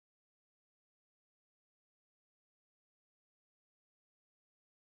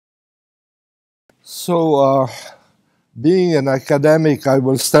Being an academic, I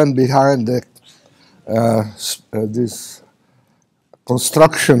will stand behind this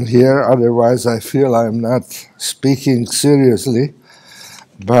construction here. Otherwise, I feel I'm not speaking seriously.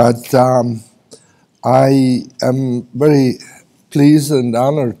 But I am very pleased and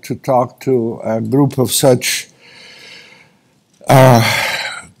honored to talk to a group of such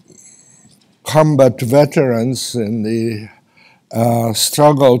combat veterans in the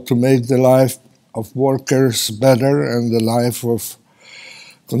struggle to make the life of workers better and the life of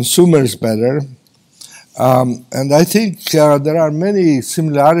consumers better. And I think there are many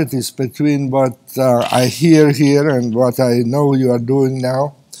similarities between what I hear here and what I know you are doing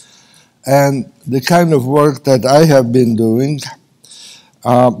now, and the kind of work that I have been doing,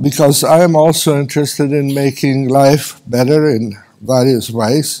 because I am also interested in making life better in various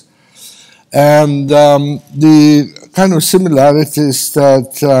ways. And the kind of similarities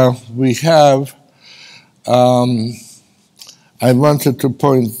that we have, I wanted to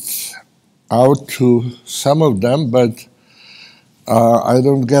point out to some of them, but I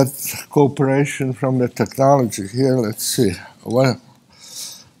don't get cooperation from the technology here. Let's see.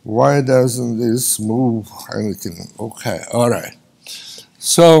 Why doesn't this move anything? Okay, all right.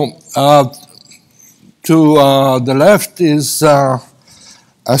 So to the left is a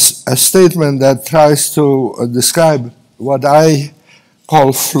statement that tries to describe what I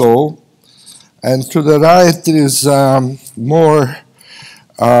call flow, and to the right is more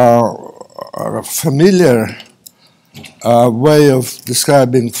a familiar way of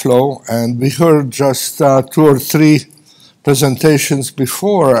describing flow, and we heard just 2 or 3 presentations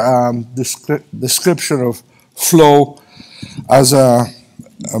before description of flow as a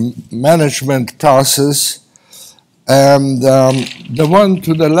management process. And the one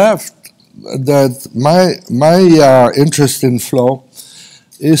to the left, that my interest in flow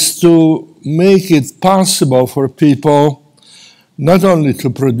is to make it possible for people not only to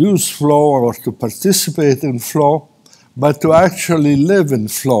produce flow or to participate in flow, but to actually live in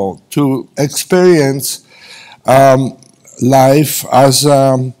flow, to experience life as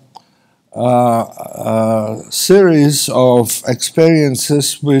a series of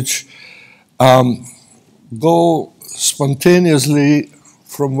experiences which go spontaneously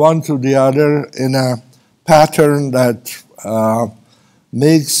from one to the other in a pattern that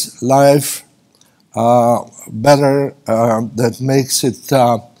makes life better, that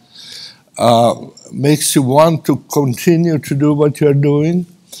makes you want to continue to do what you're doing,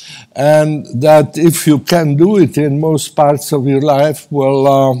 and that if you can do it in most parts of your life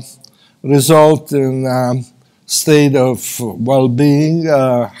will result in a state of well-being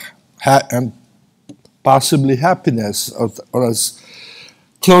and possibly happiness, or as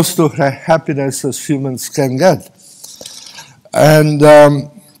close to happiness as humans can get. And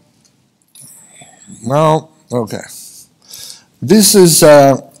well, okay. This is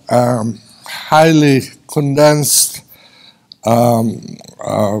a highly condensed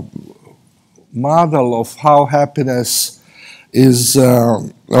model of how happiness is,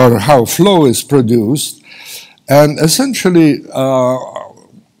 or how flow is produced. And essentially,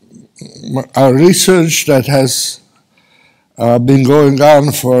 our research that has been going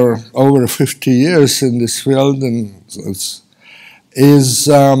on for over 50 years in this field and is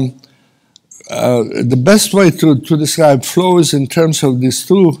the best way to describe flow is in terms of these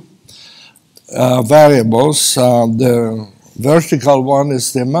 2 variables. The vertical one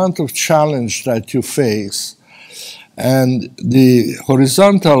is the amount of challenge that you face, and the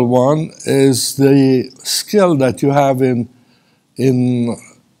horizontal one is the skill that you have in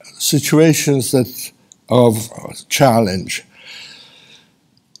situations of challenge,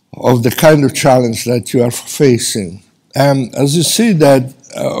 of the kind of challenge that you are facing. And as you see that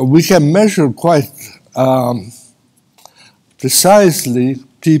we can measure quite precisely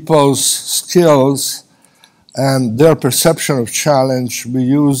people's skills and their perception of challenge. We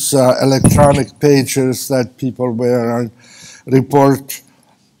use electronic pagers that people wear and report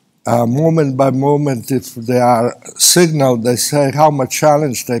moment by moment. If they are signaled, they say how much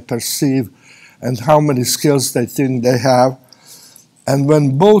challenge they perceive and how many skills they think they have. And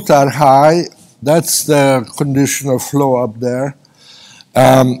when both are high, that's the condition of flow up there.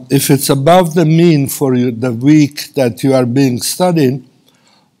 If it's above the mean for you, the week that you are being studied,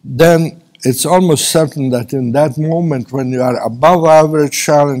 then it's almost certain that in that moment when you are above average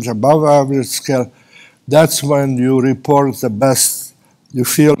challenge, above average skill, that's when you report the best. You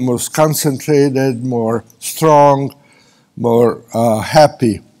feel most concentrated, more strong, more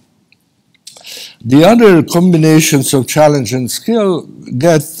happy. The other combinations of challenge and skill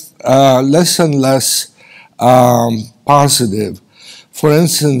get less and less positive. For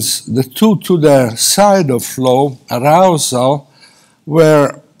instance, the two to the side of flow, arousal,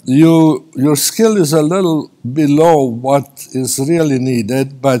 where your skill is a little below what is really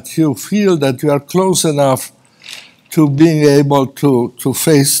needed, but you feel that you are close enough to being able to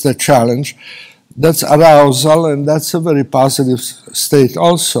face the challenge. That's arousal, and that's a very positive state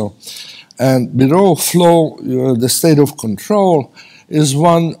also. And below flow, the state of control, is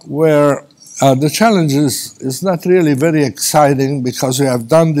one where the challenge is not really very exciting because you have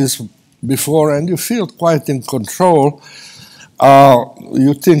done this before and you feel quite in control.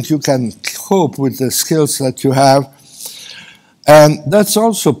 You think you can cope with the skills that you have. And that's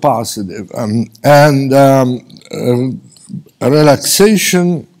also positive.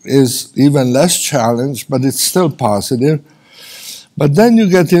 Relaxation is even less challenged, but it's still positive. But then you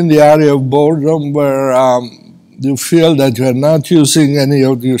get in the area of boredom where you feel that you are not using any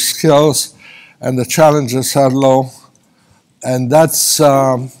of your skills and the challenges are low. And that's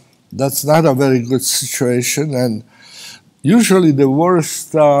not a very good situation. And usually the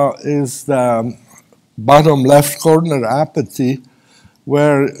worst is the bottom left corner, apathy,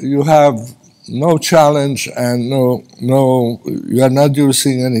 where you have no challenge and you are not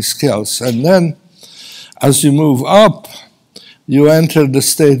using any skills. And then as you move up, you enter the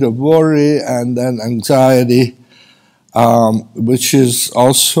state of worry and then anxiety, which is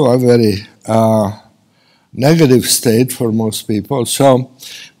also a very negative state for most people. So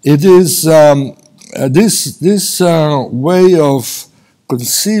it is this way of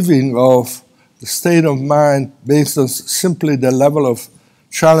conceiving of the state of mind based on simply the level of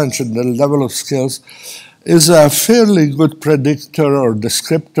challenge and the level of skills is a fairly good predictor or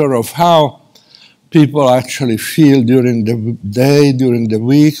descriptor of how people actually feel during the day, during the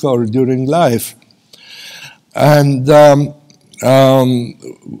week, or during life. And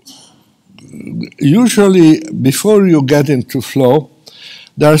usually, before you get into flow,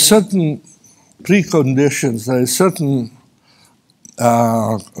 there are certain preconditions, there are certain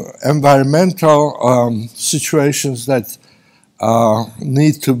environmental situations that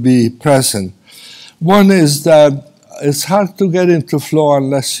need to be present. One is that it's hard to get into flow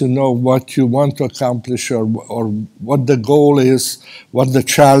unless you know what you want to accomplish or what the goal is, what the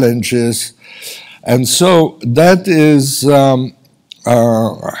challenge is. And so that is one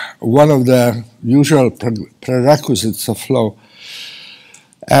of the usual prerequisites of flow.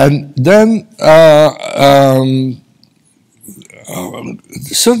 And then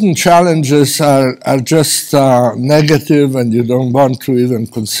certain challenges are just negative and you don't want to even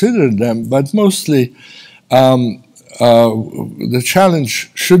consider them, but mostly the challenge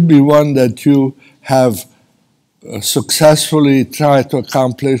should be one that you have successfully tried to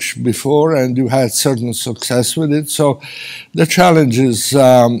accomplish before and you had certain success with it. So the challenge is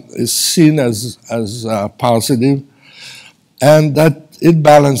seen as positive, and that it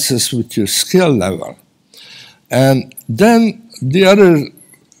balances with your skill level. And then the other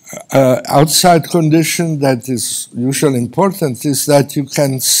outside condition that is usually important is that you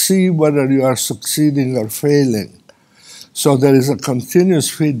can see whether you are succeeding or failing. So there is a continuous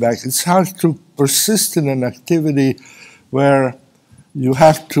feedback. It's hard to persist in an activity where you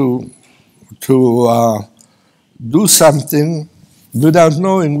have to do something without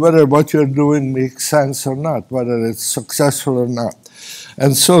knowing whether what you're doing makes sense or not, whether it's successful or not.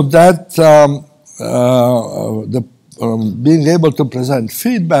 And so that being able to present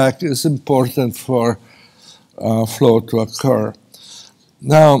feedback is important for flow to occur.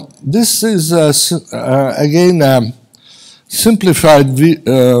 Now, this is again a simplified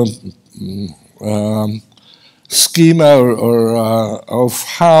schema of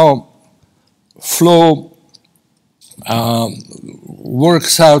how flow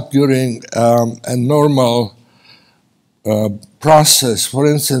works out during a normal process. For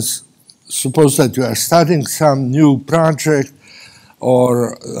instance, suppose that you are starting some new project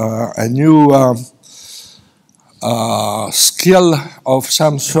or a new skill of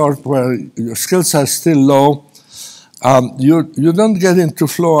some sort where your skills are still low. You don't get into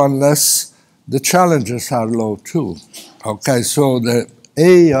flow unless the challenges are low too. Okay, so the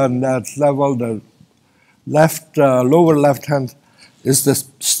A on that level, the left lower left hand, is the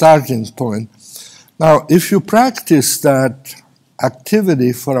starting point. Now, if you practice that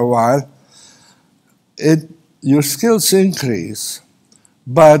activity for a while, your skills increase.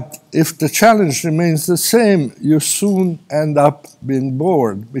 But if the challenge remains the same, you soon end up being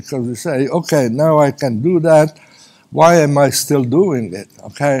bored because you say, okay, now I can do that. Why am I still doing it?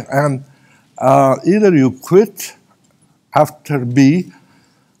 Okay, and either you quit after B,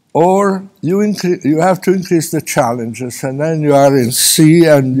 or you have to increase the challenges, and then you are in C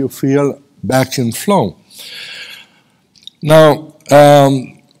and you feel back in flow. Now,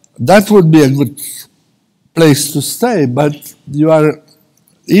 that would be a good place to stay, but you are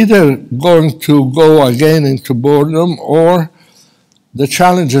either going to go again into boredom, or the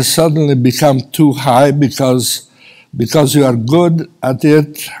challenges suddenly become too high because you are good at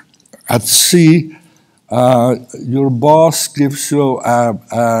it at sea. Your boss gives you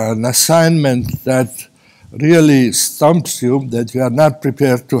an assignment that really stumps you, that you are not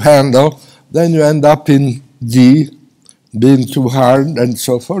prepared to handle. Then you end up in D, being too hard, and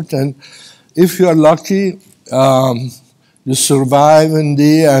so forth. And if you are lucky, you survive in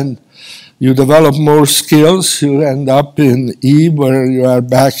D and you develop more skills, you end up in E, where you are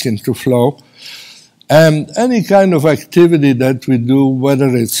back into flow. And any kind of activity that we do,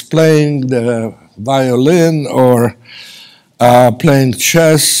 whether it's playing the violin or playing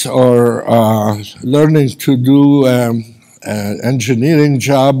chess or learning to do an engineering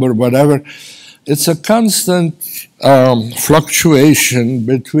job or whatever, it's a constant fluctuation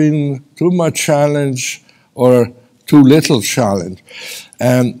between too much challenge or too little challenge.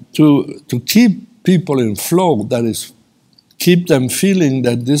 And to keep people in flow, that is, keep them feeling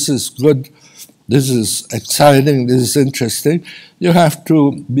that this is good, this is exciting, this is interesting, you have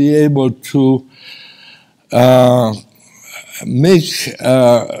to be able to make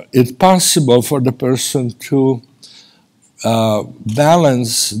it possible for the person to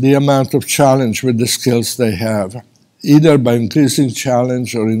balance the amount of challenge with the skills they have, either by increasing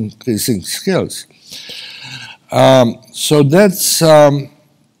challenge or increasing skills. So that's, for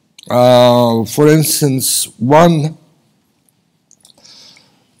instance, one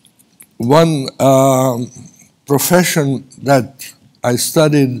profession that I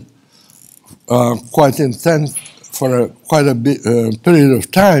studied quite intense for quite a period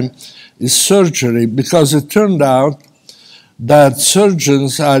of time is surgery, because it turned out that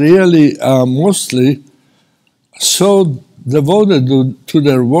surgeons are really mostly so devoted to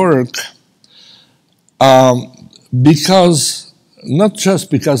their work because, not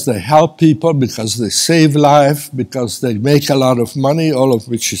just because they help people, because they save life, because they make a lot of money, all of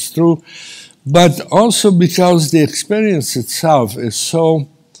which is true, but also because the experience itself is so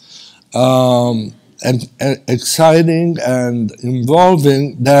exciting and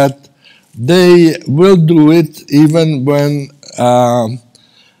involving that they will do it even when,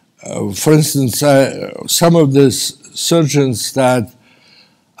 for instance, some of the surgeons that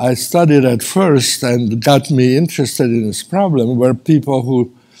I studied at first and got me interested in this problem were people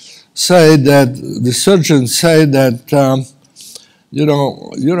who say that, the surgeons say that,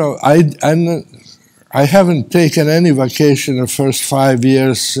 I haven't taken any vacation the first 5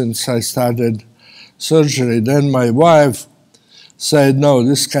 years since I started surgery. Then my wife said, no,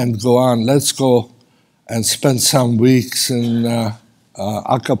 this can't go on. Let's go and spend some weeks in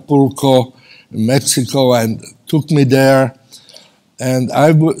Acapulco, in Mexico, and took me there. And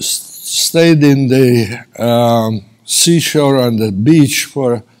I stayed in the seashore on the beach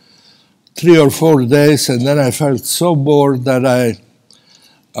for 3 or 4 days, and then I felt so bored that I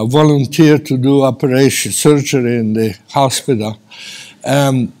volunteered to do surgery in the hospital.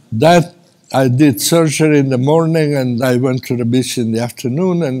 That I did surgery in the morning, and I went to the beach in the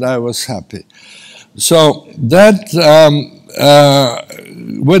afternoon, and I was happy. So that,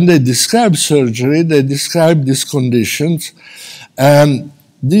 when they describe surgery, they describe these conditions, and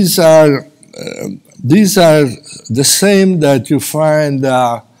these are the same that you find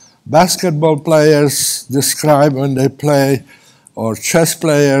basketball players describe when they play, or chess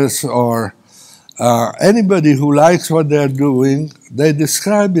players, or anybody who likes what they're doing. They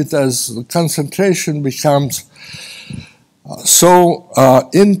describe it as concentration becomes so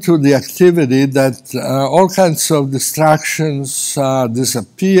into the activity that all kinds of distractions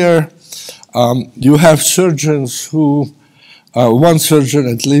disappear. You have surgeons who, one surgeon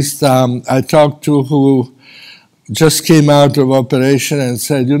at least I talked to, who just came out of operation and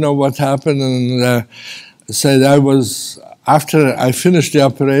said, you know what happened? And said, after I finished the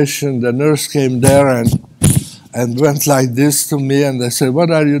operation, the nurse came there and went like this to me, and they said,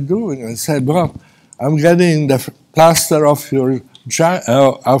 what are you doing? I said, well, I'm getting the plaster off your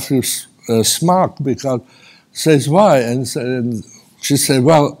smock, because says, why? And she said,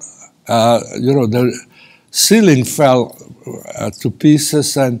 well, the ceiling fell to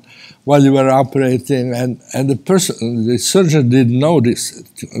pieces and while you were operating, and the surgeon didn't notice it,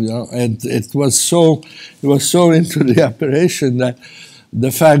 and it was so into the operation that the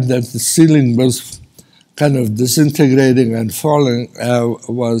fact that the ceiling was kind of disintegrating and falling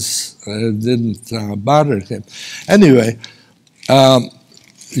didn't bother him. Anyway,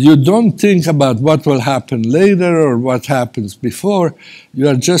 you don't think about what will happen later or what happens before.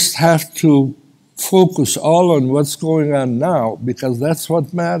 You just have to focus all on what's going on now, because that's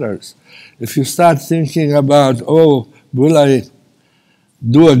what matters. If you start thinking about, oh, will I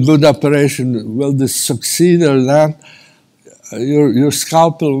do a good operation, will this succeed or not, your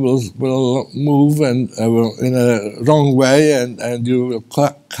scalpel will move and in a wrong way, and you will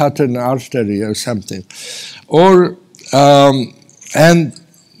cut an artery or something. Or and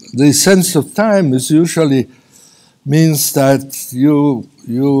the sense of time is usually means that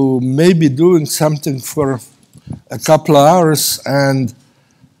you may be doing something for a couple of hours, and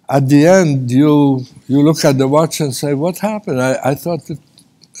at the end you look at the watch and say, what happened? I thought it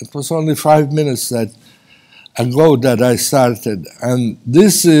was only 5 minutes ago that I started. And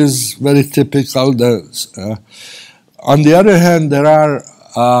this is very typical. On the other hand, there are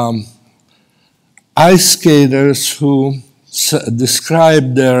ice skaters who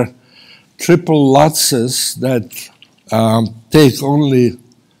describe their triple Lutzes that take only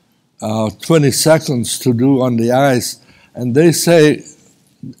 20 seconds to do on the ice, and they say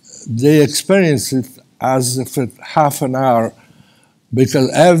they experience it as if it's half an hour, because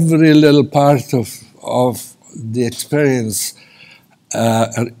every little part of the experience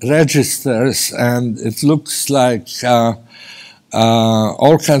registers, and it looks like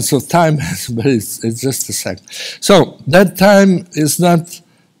all kinds of time, but it's just a second. So that time is not,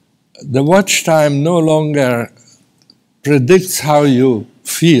 the watch time no longer predicts how you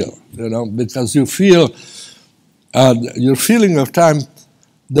feel, because you feel, your feeling of time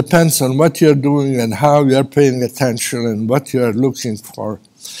depends on what you're doing and how you're paying attention and what you're looking for.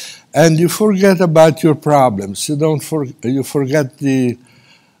 And you forget about your problems. You forget the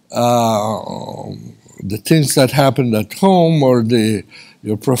things that happened at home or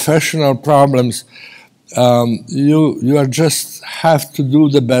your professional problems. You are just have to do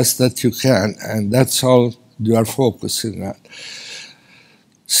the best that you can, and that's all you are focusing on.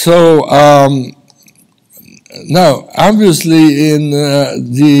 So now, obviously, in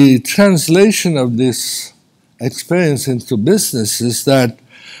the translation of this experience into business is that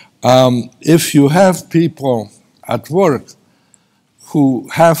if you have people at work who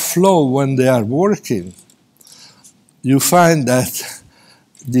have flow when they are working, you find that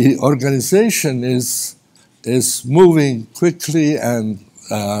the organization is moving quickly and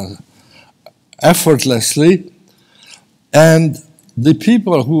effortlessly, and the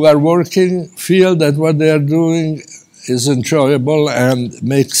people who are working feel that what they are doing is enjoyable and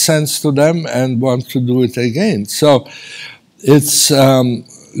makes sense to them and want to do it again. So it's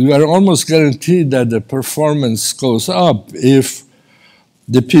you are almost guaranteed that the performance goes up if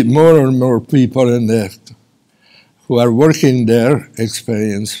more and more people who are working there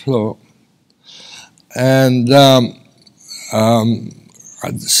experience flow. And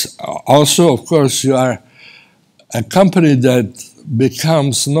also, of course, you are a company that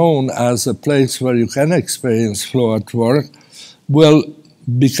becomes known as a place where you can experience flow at work will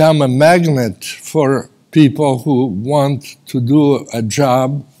become a magnet for people who want to do a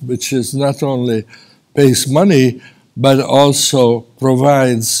job which is not only pays money but also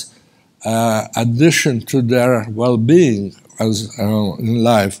provides addition to their well-being as in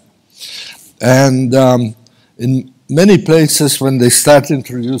life. And in many places, when they start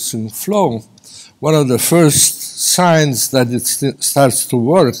introducing flow, one of the first signs that it starts to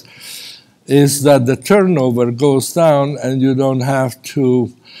work is that the turnover goes down and you don't have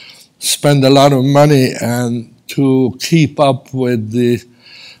to spend a lot of money and to keep up with the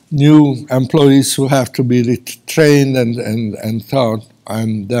new employees who have to be trained and taught.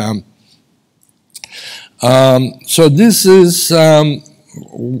 And so this is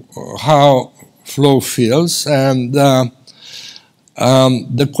how flow feels. And the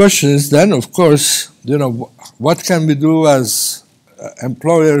question is then, of course, what can we do as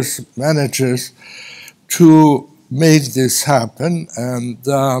employers, managers, to make this happen? And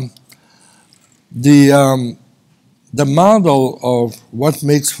the model of what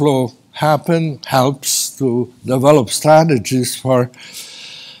makes flow happen helps to develop strategies for,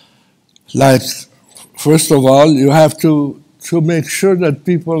 like, first of all, you have to make sure that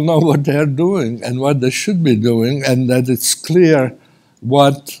people know what they're doing and what they should be doing, and that it's clear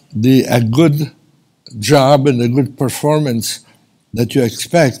what a good job and a good performance that you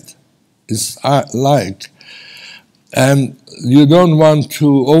expect is like. And you don't want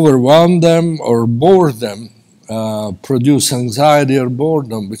to overwhelm them or bore them, produce anxiety or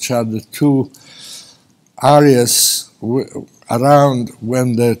boredom, which are the two areas around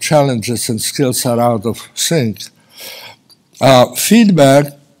when the challenges and skills are out of sync. Feedback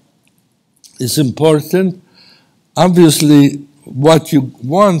is important. Obviously, what you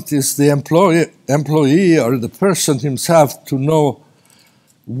want is the employee or the person himself to know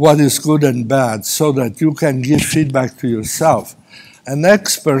what is good and bad so that you can give feedback to yourself. An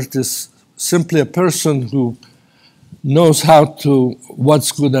expert is simply a person who knows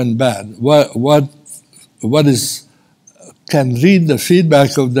what's good and bad, can read the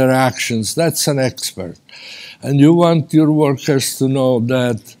feedback of their actions. That's an expert. And you want your workers to know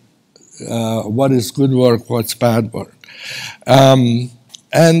that what is good work, what's bad work.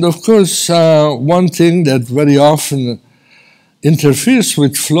 And of course, one thing that very often interferes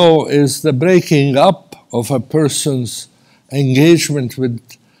with flow is the breaking up of a person's engagement with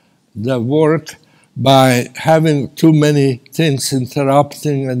the work by having too many things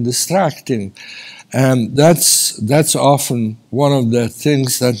interrupting and distracting. And that's often one of the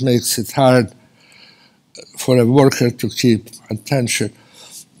things that makes it hard for a worker to keep attention.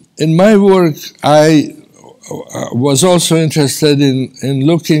 In my work, I was also interested in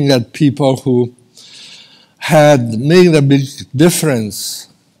looking at people who had made a big difference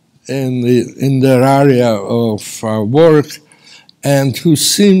in their area of work, and who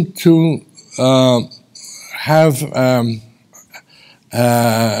seemed to have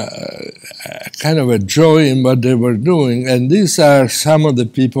kind of a joy in what they were doing. And these are some of the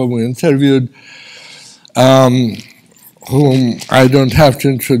people we interviewed, whom I don't have to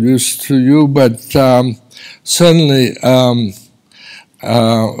introduce to you, but certainly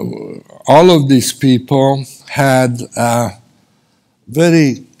all of these people had a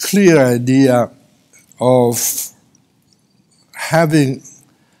very clear idea of having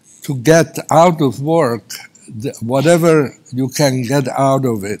to get out of work whatever you can get out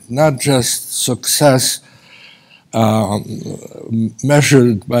of it, not just success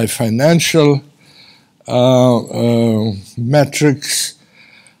measured by financial metrics,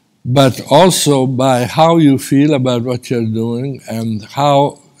 but also by how you feel about what you're doing and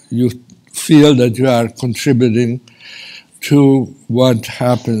how you feel that you are contributing to what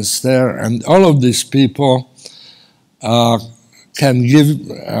happens there. And all of these people gave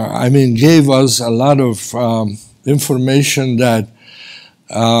us a lot of information that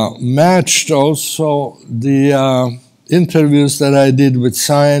matched also the interviews that I did with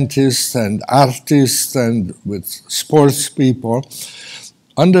scientists and artists and with sports people.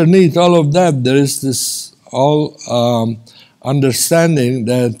 Underneath all of that, there is this understanding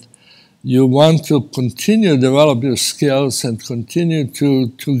that you want to continue to develop your skills and continue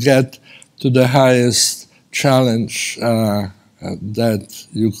to get to the highest challenge that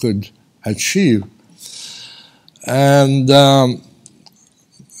you could achieve. And the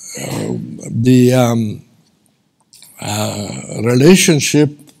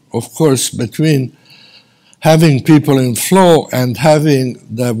relationship, of course, between having people in flow and having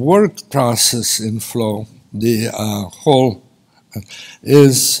the work process in flow, the whole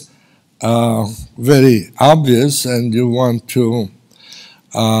is very obvious, and you want to,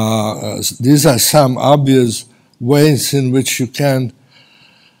 these are some obvious ways in which you can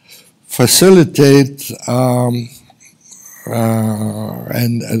facilitate, and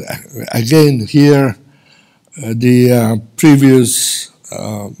again here, the previous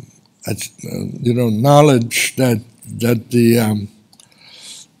knowledge that the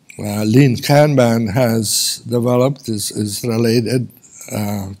lean Kanban has developed is related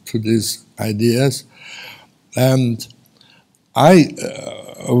to these ideas. And I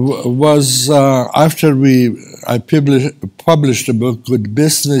was, after I published a book, Good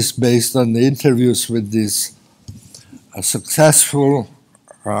Business, based on the interviews with these successful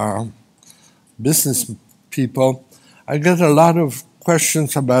business people, I got a lot of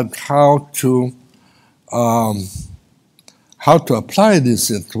questions about how to apply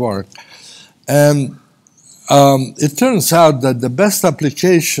this at work. And it turns out that the best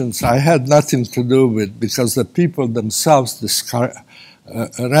applications I had nothing to do with, because the people themselves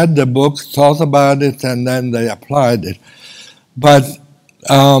read the book, thought about it, and then they applied it. But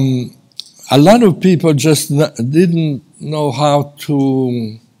a lot of people just didn't know how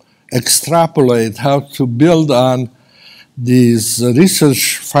to extrapolate, how to build on these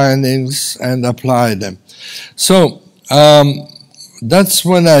research findings and apply them. So that's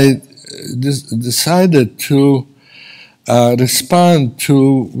when I decided to respond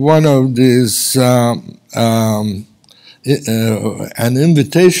to one of these, an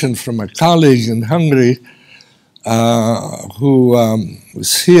invitation from a colleague in Hungary who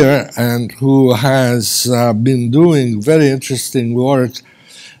was here and who has been doing very interesting work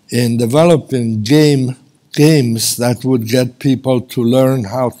in developing games that would get people to learn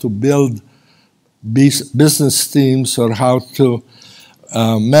how to build business teams or how to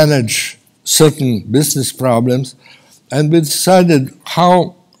manage certain business problems. And we decided,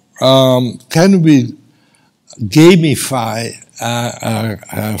 how can we gamify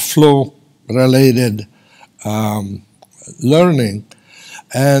flow-related learning.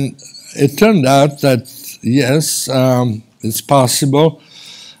 And it turned out that, yes, it's possible.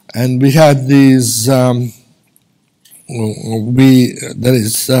 And we had these, the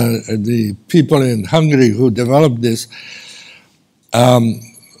people in Hungary who developed this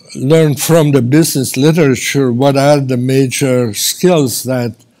learned from the business literature what are the major skills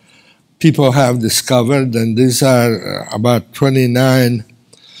that people have discovered, and these are about 29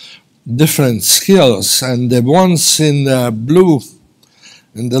 different skills. And the ones in the blue,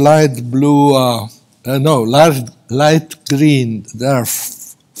 in the light blue, light green, there are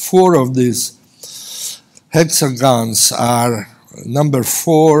 4 of these hexagons are number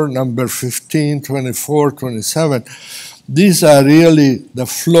 4, number 15, 24, 27. These are really the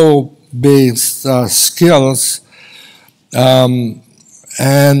flow-based skills,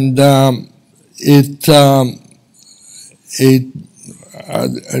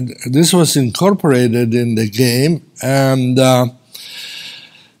 this was incorporated in the game, and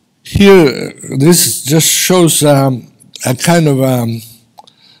here this just shows a kind of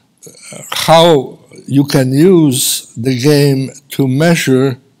how you can use the game to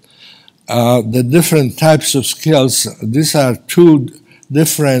measure the different types of skills. These are 2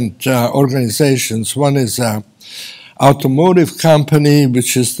 different organizations. One is an automotive company,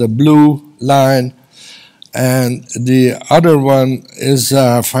 which is the blue line, and the other one is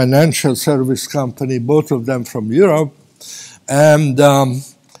a financial service company, both of them from Europe. And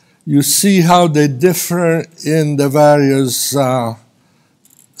you see how they differ in the various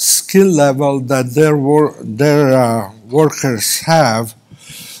skill level that their workers have.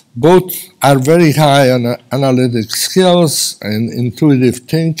 Both are very high on analytic skills and intuitive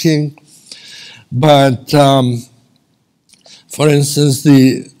thinking, but for instance,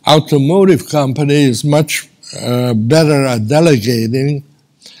 the automotive company is much better at delegating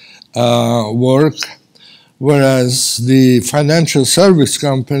work, whereas the financial service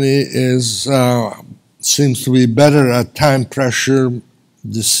company seems to be better at time pressure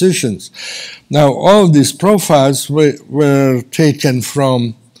decisions. Now, all of these profiles were taken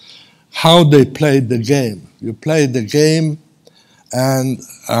from how they played the game. You play the game, and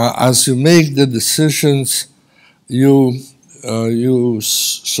as you make the decisions, you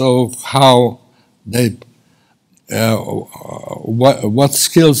show how they, what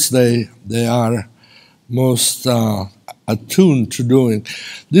skills they are most attuned to doing.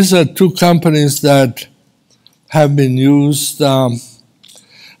 These are 2 companies that have been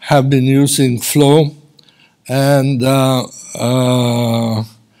using flow, and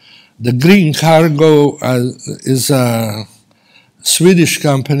the Green Cargo is a Swedish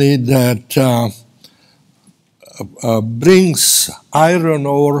company that brings iron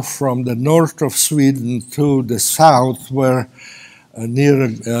ore from the north of Sweden to the south, where near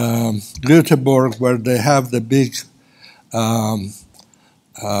Göteborg, where they have the big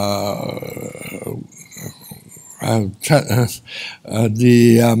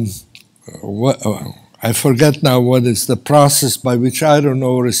I forget now what is the process by which iron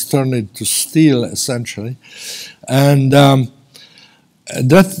ore is turned into steel, essentially. And that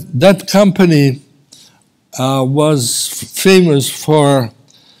company was famous for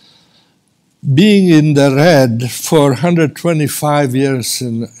being in the red for 125 years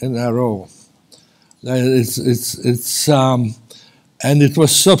in a row. And it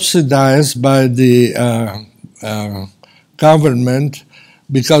was subsidized by the government,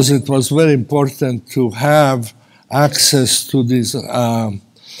 because it was very important to have access to these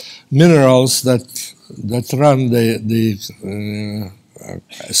minerals that run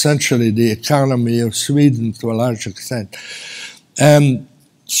essentially the economy of Sweden to a large extent. And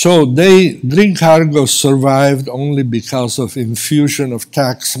so Green Cargo survived only because of infusion of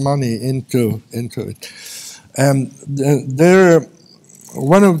tax money into it. And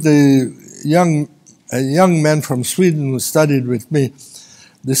one of the young men from Sweden who studied with me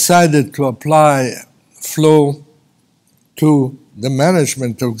decided to apply flow to the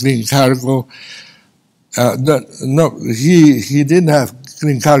management of Green Cargo. He didn't have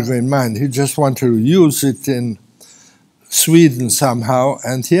Green Cargo in mind. He just wanted to use it in Sweden somehow,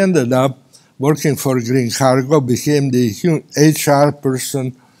 and he ended up working for Green Cargo, became the HR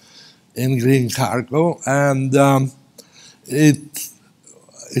person in Green Cargo, and it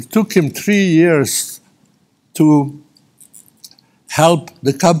took him 3 years to help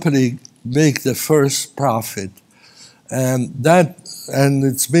the company make the first profit, and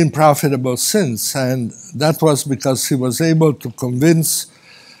it's been profitable since. And that was because he was able to convince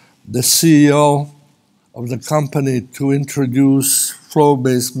the CEO of the company to introduce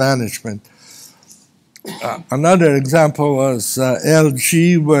flow-based management. another example was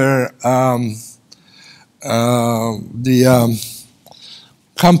LG, where the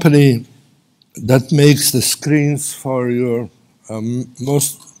company that makes the screens for your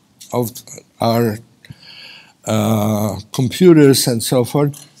most of our computers and so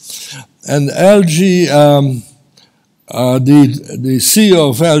forth. And LG, the CEO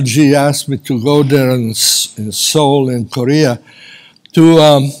of LG asked me to go there in Seoul, in Korea,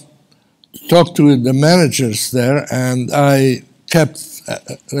 to talk to the managers there, and I kept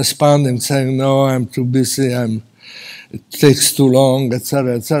responding, saying, no, I'm too busy, it takes too long,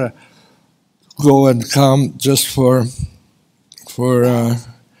 etc., etc. Go and come just for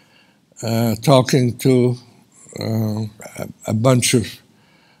talking to a bunch of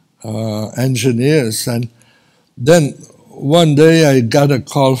engineers. And then one day I got a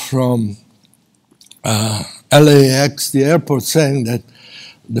call from LAX, the airport, saying that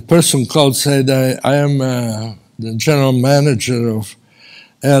the person called said, I am the general manager of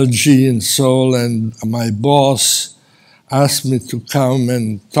LG in Seoul, and my boss asked me to come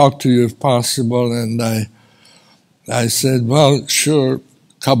and talk to you if possible. And I said, well, sure,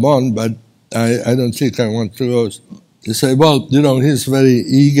 come on, but I don't think I want to go. He said, well, he's very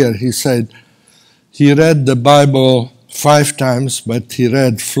eager. He said he read the Bible 5 times, but he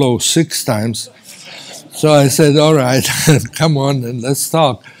read Flow 6 times. So I said, all right, come on and let's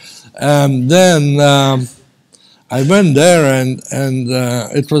talk. And then I went there, and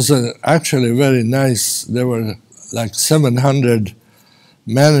it was actually very nice. There were like 700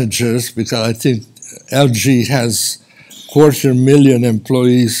 managers, because I think LG has 250,000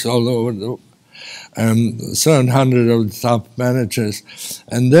 employees all over, and 700 of the top managers.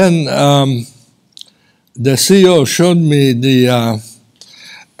 And then the CEO showed me the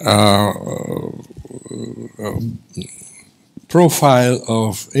profile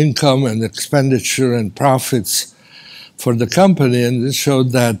of income and expenditure and profits for the company, and it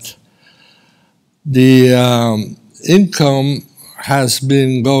showed that the income has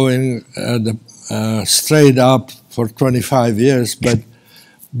been going straight up for 25 years, but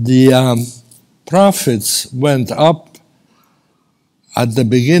the profits went up at the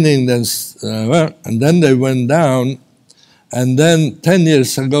beginning, and then they went down, and then 10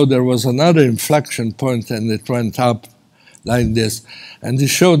 years ago there was another inflection point, and it went up like this. And he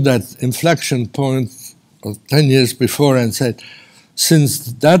showed that inflection point of 10 years before and said,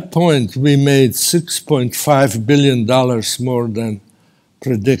 since that point we made $6.5 billion more than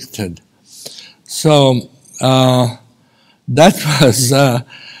predicted. So that was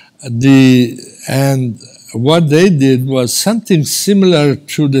and what they did was something similar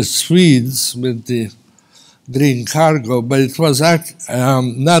to the Swedes with the green cargo, but it was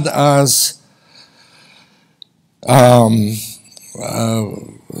not as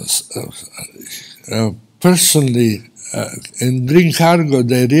personally. In green cargo,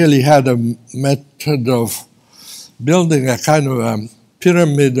 they really had a method of building a kind of a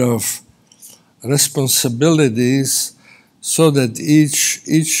pyramid of responsibilities, so that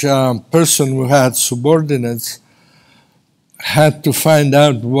each person who had subordinates had to find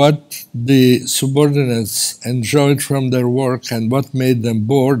out what the subordinates enjoyed from their work and what made them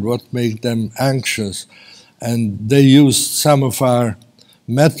bored, what made them anxious. And they used some of our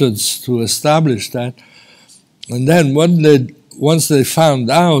methods to establish that. And then once they found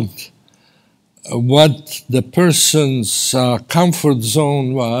out what the person's comfort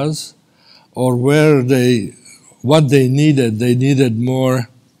zone was, or what they needed more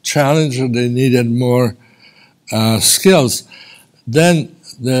challenge, or they needed more skills, then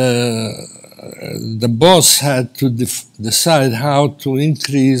the boss had to decide how to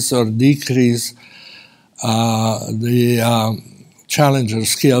increase or decrease the challenge or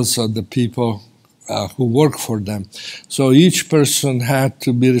skills of the people who work for them. So each person had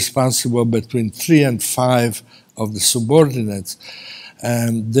to be responsible between 3 and 5 of the subordinates.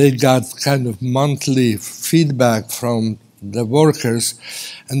 And they got kind of monthly feedback from the workers.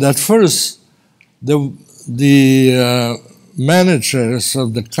 And at first, the managers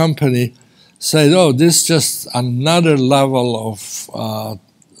of the company said, oh, this is just another level of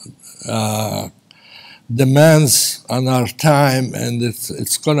demands on our time, and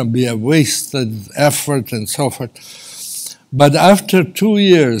it's going to be a wasted effort and so forth. But after 2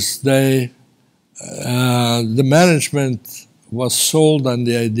 years, the management was sold on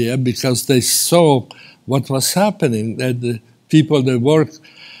the idea, because they saw what was happening, that the people that work,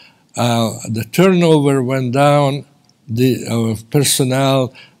 the turnover went down, the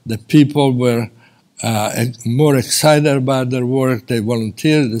personnel, the people were more excited about their work, they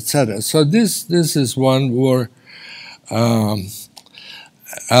volunteered, etc. So this is one where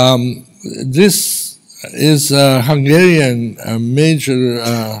this is a Hungarian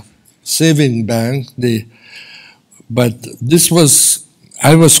major saving bank. But this was,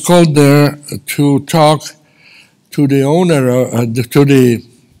 I was called there to talk to the owner, to the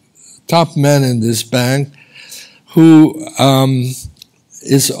top man in this bank, who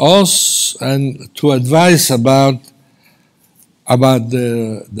is also, and to advise about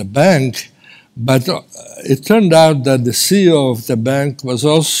the bank. But it turned out that the CEO of the bank was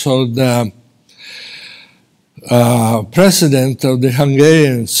also the president of the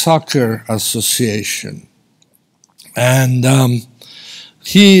Hungarian Soccer Association. And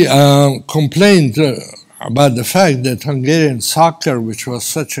he complained about the fact that Hungarian soccer, which was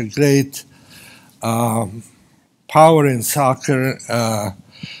such a great power in soccer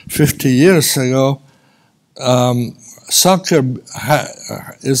 50 years ago, soccer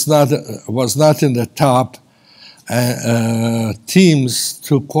was not in the top teams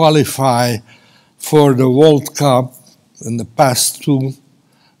to qualify for the World Cup in the past two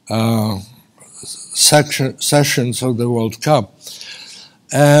sessions of the World Cup.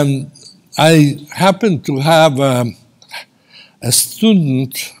 And I happened to have a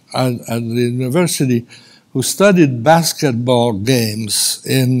student at the university who studied basketball games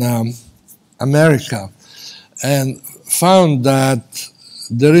in America and found that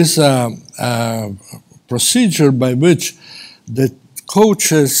there is a procedure by which the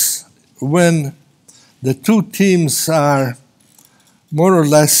coaches, when the two teams are more or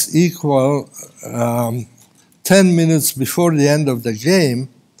less equal, 10 minutes before the end of the game,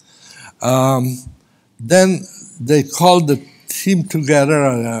 then they call the team together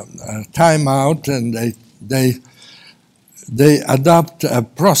a timeout, and they adopt a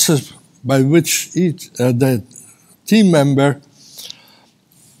process by which each the team member,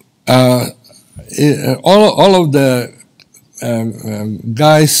 all of the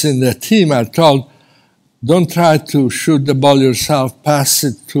guys in the team are told, don't try to shoot the ball yourself, pass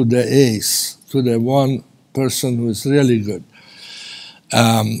it to the ace, to the one person who is really good.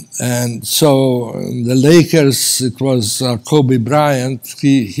 And so the Lakers, it was Kobe Bryant.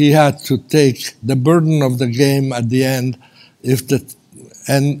 He had to take the burden of the game at the end if the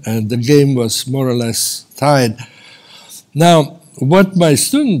game was more or less tied. Now, what my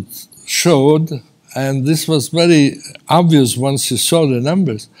student showed, and this was very obvious once you saw the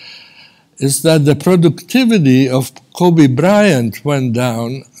numbers, is that the productivity of Kobe Bryant went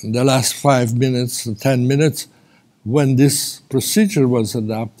down in the last 5 minutes, 10 minutes, when this procedure was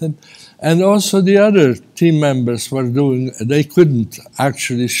adopted, and also the other team members were doing, they couldn't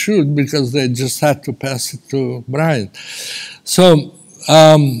actually shoot because they just had to pass it to Bryant. So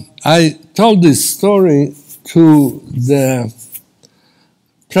I told this story to the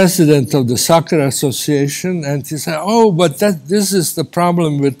president of the Soccer Association, and he said, oh, but this is the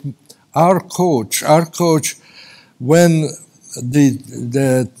problem with our coach. Our coach, when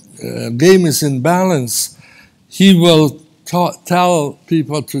the game is in balance, he will tell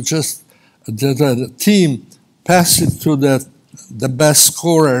people to just, the team, pass it to the best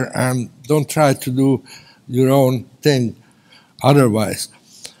scorer and don't try to do your own thing otherwise.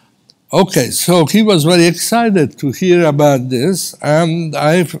 Okay, so he was very excited to hear about this, and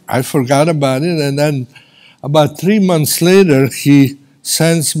I forgot about it, and then about 3 months later, he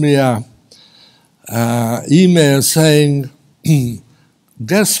sends me a email saying,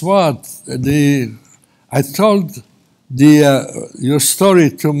 guess what, I told your story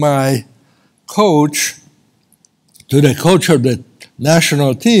to my coach, to the coach of the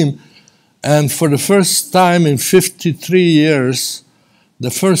national team, and for the first time in 53 years,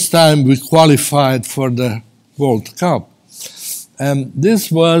 the first time we qualified for the World Cup. And this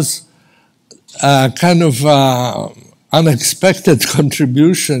was a kind of unexpected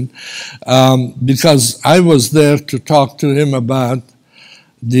contribution because I was there to talk to him about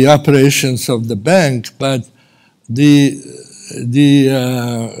the operations of the bank, but the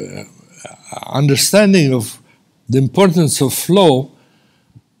understanding of the importance of flow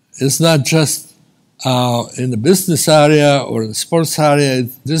is not just in the business area or the sports area.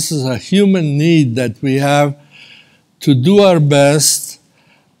 This is a human need that we have to do our best,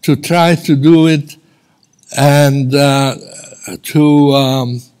 to try to do it, and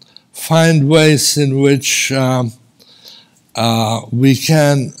to find ways in which we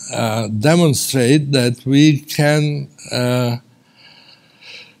can demonstrate that we can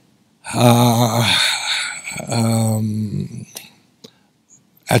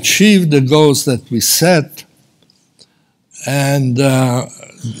achieve the goals that we set. And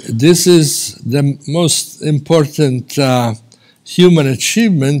this is the most important human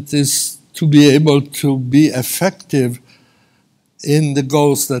achievement, is to be able to be effective in the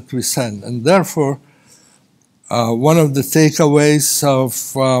goals that we set. And therefore, one of the takeaways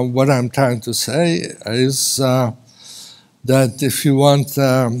of what I'm trying to say is that if you want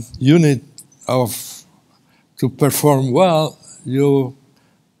a unit to perform well, you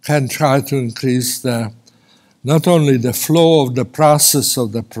can try to increase not only the flow of the process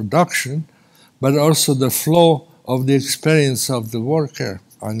of the production, but also the flow of the experience of the worker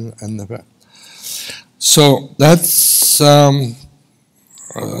on the web. So that's the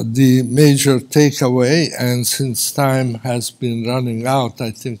major takeaway, and since time has been running out,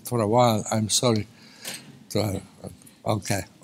 I think for a while, I'm sorry. Okay.